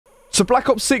So Black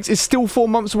Ops 6 is still 4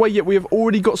 months away, yet we have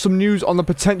already got some news on the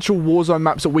potential Warzone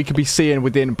maps that we could be seeing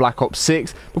within Black Ops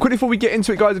 6. But quickly before we get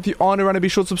into it, guys, if you are new around, be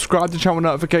sure to subscribe to the channel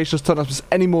notifications, turn on to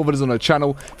any more videos on the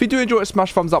channel. If you do enjoy it,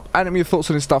 smash thumbs up and let me your thoughts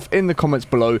on this stuff in the comments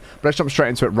below. But let's jump straight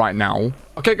into it right now.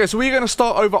 Okay, guys, so we're going to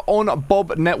start over on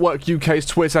Bob Network UK's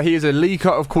Twitter. He is a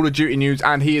leaker of Call of Duty news,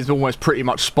 and he is almost pretty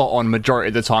much spot on majority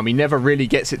of the time. He never really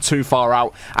gets it too far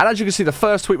out. And as you can see, the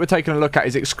first tweet we're taking a look at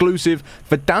is exclusive.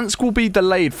 Verdansk will be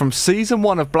delayed from Season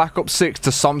 1 of Black Ops 6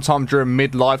 to sometime during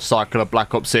mid-life cycle of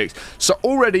Black Ops 6. So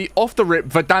already, off the rip,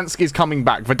 Verdansk is coming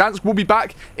back. Verdansk will be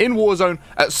back in Warzone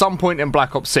at some point in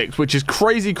Black Ops 6, which is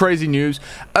crazy, crazy news.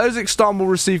 Urzikstan will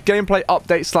receive gameplay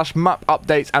updates / map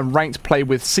updates and ranked play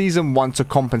with Season 1 to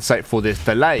compensate for this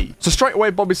delay. So straight away,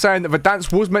 Bob is saying that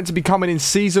Verdansk was meant to be coming in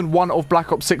Season 1 of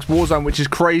Black Ops 6 Warzone, which is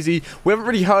crazy. We haven't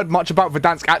really heard much about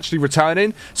Verdansk actually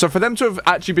returning, so for them to have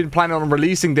actually been planning on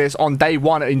releasing this on day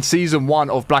 1 in Season 1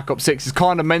 of Black Ops 6 is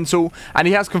kind of mental, and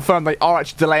he has confirmed they are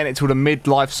actually delaying it till the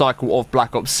mid-life cycle of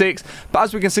Black Ops 6. But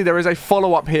as we can see, there is a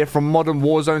follow-up here from Modern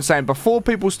Warzone saying, before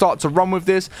people start to run with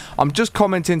this, I'm just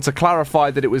commenting to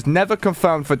clarify that it was never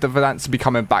confirmed for the Verdansk to be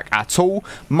coming back at all,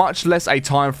 much less a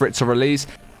time for it to release.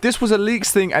 This was a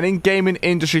leaks thing, and in gaming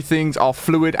industry things are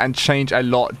fluid and change a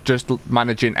lot, just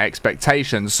managing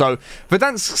expectations. So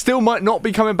Verdansk still might not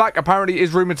be coming back. Apparently it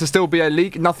is rumored to still be a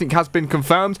leak. Nothing has been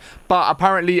confirmed, but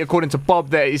apparently according to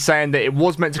Bob there, he's saying that it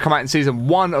was meant to come out in Season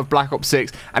 1 of Black Ops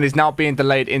 6 and is now being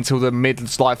delayed until the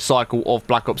mid-life cycle of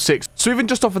Black Ops 6. So even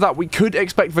just off of that, we could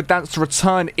expect Verdansk to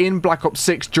return in Black Ops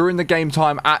 6 during the game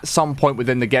time at some point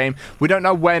within the game. We don't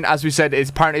know when. As we said,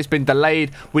 apparently it's been delayed.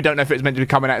 We don't know if it's meant to be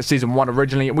coming out in Season 1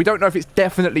 originally. We don't know if it's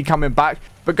definitely coming back,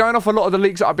 but going off a lot of the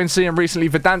leaks that I've been seeing recently,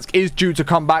 Verdansk is due to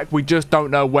come back. We just don't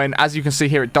know when. As you can see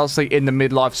here, it does say in the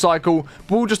midlife cycle,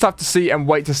 but we'll just have to see and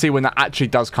wait to see when that actually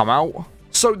does come out.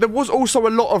 So there was also a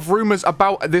lot of rumors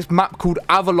about this map called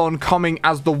Avalon coming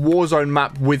as the Warzone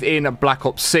map within Black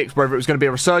Ops 6. Whether it was going to be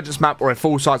a resurgence map or a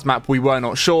full-size map, we were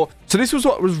not sure. So this was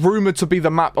what was rumored to be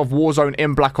the map of Warzone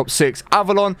in Black Ops 6.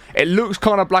 Avalon, it looks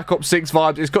kind of Black Ops 6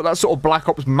 vibes. It's got that sort of Black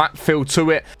Ops map feel to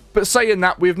it. But saying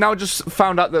that, we've now just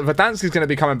found out that Verdansk is going to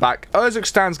be coming back.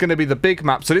 Urzikstan is going to be the big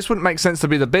map, so this wouldn't make sense to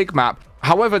be the big map.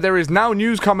 However, there is now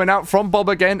news coming out from Bob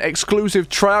again. Exclusive,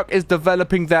 Treyarch is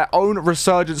developing their own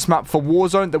resurgence map for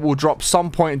Warzone that will drop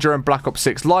some point during Black Ops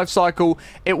 6 life cycle.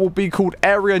 It will be called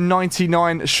Area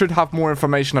 99. Should have more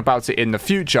information about it in the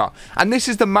future. And this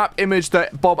is the map image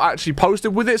that Bob actually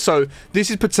posted with it. So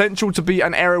this is potential to be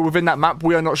an area within that map.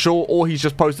 We are not sure, or he's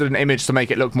just posted an image to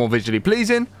make it look more visually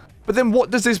pleasing. But then what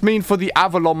does this mean for the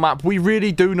Avalon map? We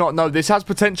really do not know. This has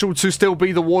potential to still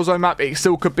be the Warzone map. It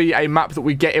still could be a map that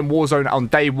we get in Warzone on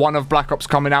day 1 of Black Ops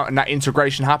coming out and that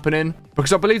integration happening.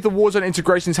 Because I believe the Warzone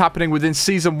integration is happening within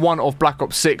Season 1 of Black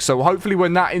Ops 6. So hopefully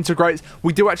when that integrates,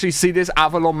 we do actually see this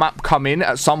Avalon map come in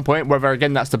at some point. Whether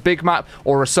again that's the big map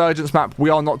or resurgence map, we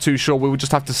are not too sure. We will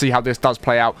just have to see how this does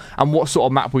play out and what sort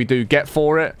of map we do get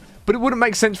for it. But it wouldn't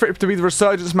make sense for it to be the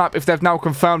resurgence map if they've now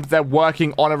confirmed they're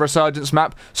working on a resurgence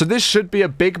map. So this should be a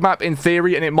big map in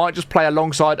theory, and it might just play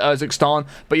alongside Urzikstan,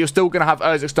 but you're still going to have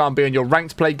Urzikstan being your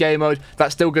ranked play game mode.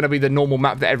 That's still going to be the normal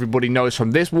map that everybody knows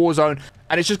from this Warzone,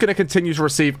 and it's just going to continue to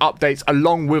receive updates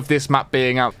along with this map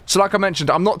being out. So like I mentioned,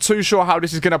 I'm not too sure how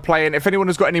this is going to play in. If anyone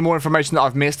has got any more information that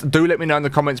I've missed, do let me know in the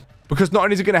comments, because not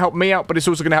only is it going to help me out, but it's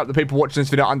also going to help the people watching this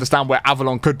video understand where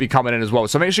Avalon could be coming in as well.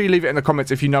 So make sure you leave it in the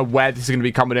comments if you know where this is going to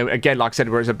be coming in. Again, like I said,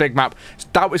 where it's a big map,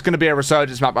 doubt it's going to be a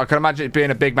resurgence map. I can imagine it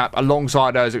being a big map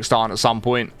alongside Urzikstan at some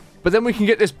point. But then we can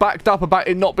get this backed up about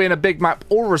it not being a big map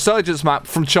or a resurgence map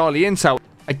from Charlie Intel.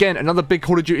 Again, another big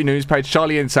Call of Duty news page,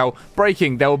 Charlie Intel,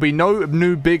 breaking, there will be no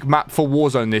new big map for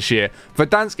Warzone this year.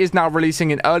 Verdansk is now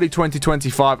releasing in early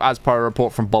 2025 as per a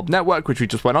report from Bob Network, which we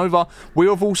just went over. We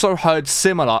have also heard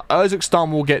similar.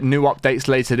 Urzikstan will get new updates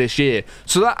later this year.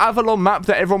 So that Avalon map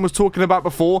that everyone was talking about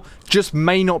before just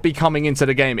may not be coming into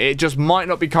the game. It just might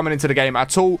not be coming into the game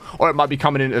at all, or it might be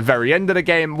coming in at the very end of the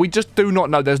game. We just do not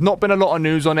know. There's not been a lot of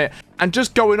news on it. And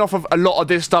just going off of a lot of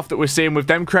this stuff that we're seeing with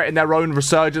them creating their own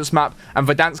resurgence map and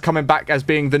Verdansk coming back as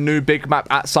being the new big map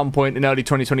at some point in early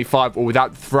 2025 or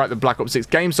throughout the Black Ops 6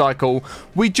 game cycle,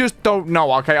 we just don't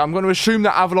know, okay? I'm going to assume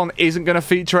that Avalon isn't going to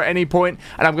feature at any point,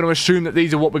 and I'm going to assume that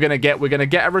these are what we're going to get. We're going to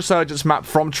get a resurgence map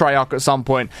from Treyarch at some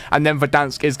point, and then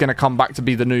Verdansk is going to come back to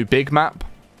be the new big map.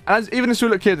 Even as we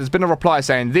look here, there's been a reply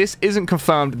saying, this isn't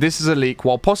confirmed, this is a leak.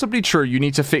 While possibly true, you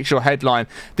need to fix your headline.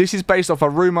 This is based off a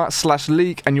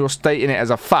rumor/leak and you're stating it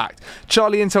as a fact.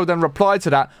 Charlie Intel then replied to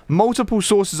that, multiple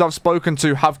sources I've spoken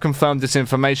to have confirmed this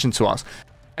information to us.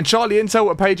 And Charlie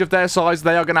Intel, a page of their size,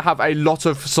 they are going to have a lot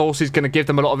of sources going to give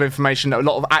them a lot of information, a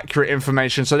lot of accurate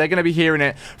information. So they're going to be hearing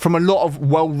it from a lot of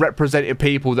well-represented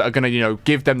people that are going to, you know,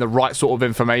 give them the right sort of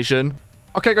information.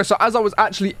 Okay guys, so as I was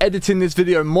actually editing this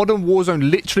video, Modern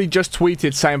Warzone literally just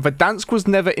tweeted saying Verdansk was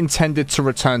never intended to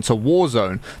return to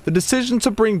Warzone. The decision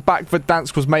to bring back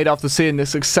Verdansk was made after seeing the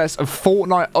success of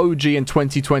Fortnite OG in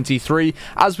 2023.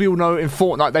 As we all know, in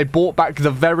Fortnite, they brought back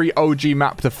the very OG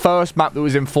map, the first map that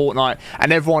was in Fortnite,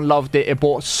 and everyone loved it. It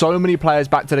brought so many players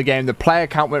back to the game. The player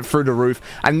count went through the roof,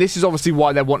 and this is obviously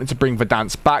why they're wanting to bring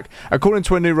Verdansk back, according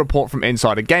to a new report from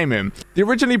Insider Gaming. The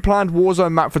originally planned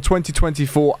Warzone map for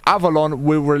 2024, Avalon,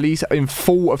 will release in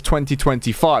fall of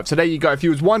 2025. So there you go. If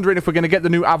you was wondering if we're going to get the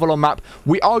new Avalon map,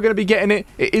 we are going to be getting it.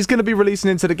 It is going to be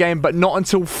releasing into the game, but not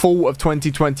until fall of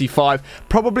 2025.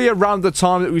 Probably around the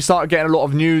time that we start getting a lot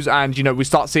of news and, you know, we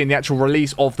start seeing the actual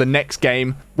release of the next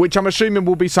game, which I'm assuming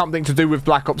will be something to do with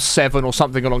Black Ops 7 or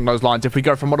something along those lines. If we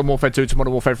go from Modern Warfare 2 to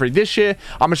Modern Warfare 3 this year,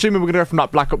 I'm assuming we're going to go from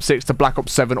like Black Ops 6 to Black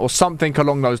Ops 7 or something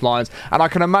along those lines. And I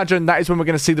can imagine that is when we're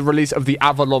going to see the release of the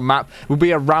Avalon map. Will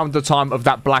be around the time of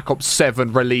that Black Ops 7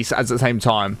 release at the same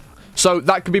time. So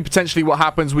that could be potentially what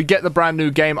happens. We get the brand new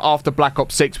game after Black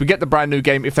Ops 6. We get the brand new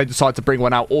game if they decide to bring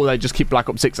one out, or they just keep Black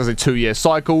Ops 6 as a 2-year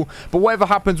cycle. But whatever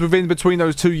happens within between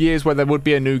those 2 years where there would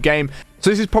be a new game, so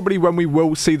this is probably when we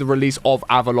will see the release of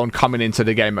Avalon coming into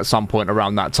the game at some point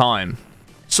around that time.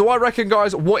 So I reckon,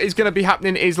 guys, what is going to be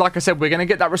happening is, like I said, we're going to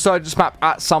get that Resurgence map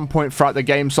at some point throughout the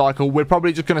game cycle. We're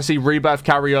probably just going to see Rebirth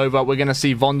carry over. We're going to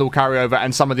see Vondel carry over,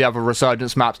 and some of the other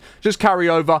Resurgence maps just carry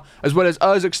over, as well as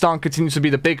Urzikstan continues to be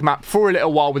the big map for a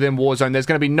little while within Warzone. There's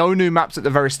going to be no new maps at the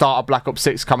very start of Black Ops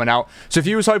 6 coming out. So if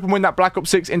you was hoping when that Black Ops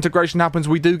 6 integration happens,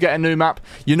 we do get a new map,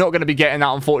 you're not going to be getting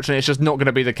that, unfortunately. It's just not going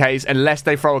to be the case unless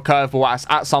they throw a curveball at us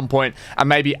at some point and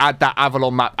maybe add that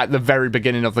Avalon map at the very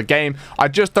beginning of the game. I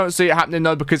just don't see it happening,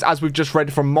 though, because as we've just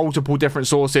read from multiple different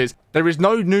sources, there is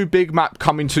no new big map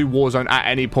coming to Warzone at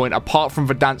any point, apart from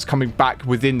Verdansk coming back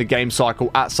within the game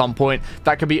cycle at some point.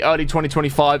 That could be early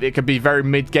 2025, it could be very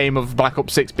mid-game of Black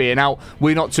Ops 6 being out,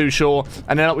 we're not too sure.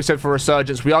 And then like we said for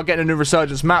Resurgence, we are getting a new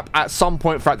Resurgence map at some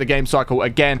point throughout the game cycle.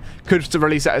 Again, could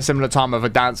release at a similar time of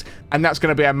Verdansk, and that's going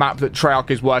to be a map that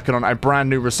Treyarch is working on, a brand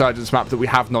new Resurgence map that we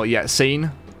have not yet seen.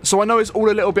 So I know it's all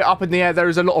a little bit up in the air. There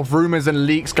is a lot of rumors and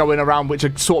leaks going around which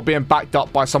are sort of being backed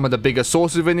up by some of the bigger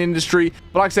sources within the industry.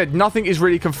 But like I said, nothing is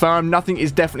really confirmed. Nothing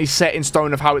is definitely set in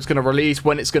stone of how it's going to release,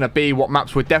 when it's going to be, what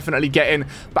maps we're definitely getting.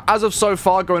 But as of so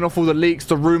far, going off all the leaks,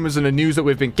 the rumors and the news that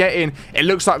we've been getting, it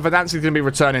looks like Verdansk is going to be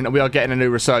returning, and we are getting a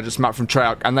new Resurgence map from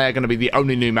Treyarch, and they are going to be the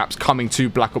only new maps coming to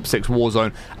Black Ops 6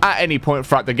 Warzone at any point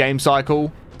throughout the game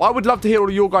cycle. I would love to hear all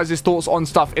of your guys' thoughts on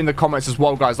stuff in the comments as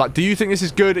well, guys. Like, do you think this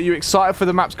is good? Are you excited for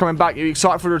the maps coming back? Are you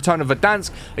excited for the return of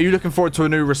Verdansk? Are you looking forward to a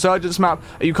new Resurgence map?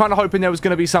 Are you kind of hoping there was going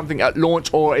to be something at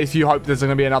launch, or if you hope there's going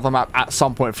to be another map at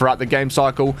some point throughout the game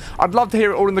cycle? I'd love to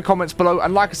hear it all in the comments below.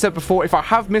 And like I said before, if I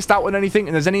have missed out on anything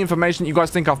and there's any information that you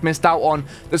guys think I've missed out on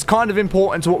that's kind of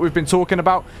important to what we've been talking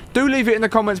about, do leave it in the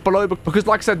comments below, because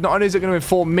like I said, not only is it going to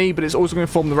inform me, but it's also going to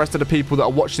inform the rest of the people that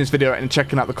are watching this video and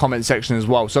checking out the comment section as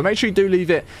well. So make sure you do leave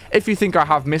it if you think I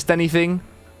have missed anything.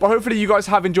 But hopefully you guys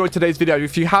have enjoyed today's video.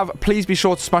 If you have, please be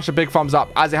sure to smash a big thumbs up,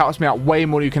 as it helps me out way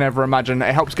more than you can ever imagine.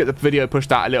 It helps get the video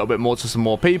pushed out a little bit more to some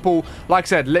more people. Like I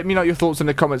said, let me know your thoughts in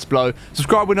the comments below.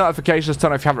 Subscribe with notifications,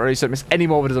 turn on if you haven't already, so don't miss any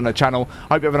more videos on the channel.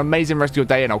 I hope you have an amazing rest of your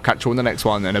day, and I'll catch you on the next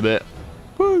one in a bit.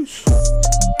 Peace.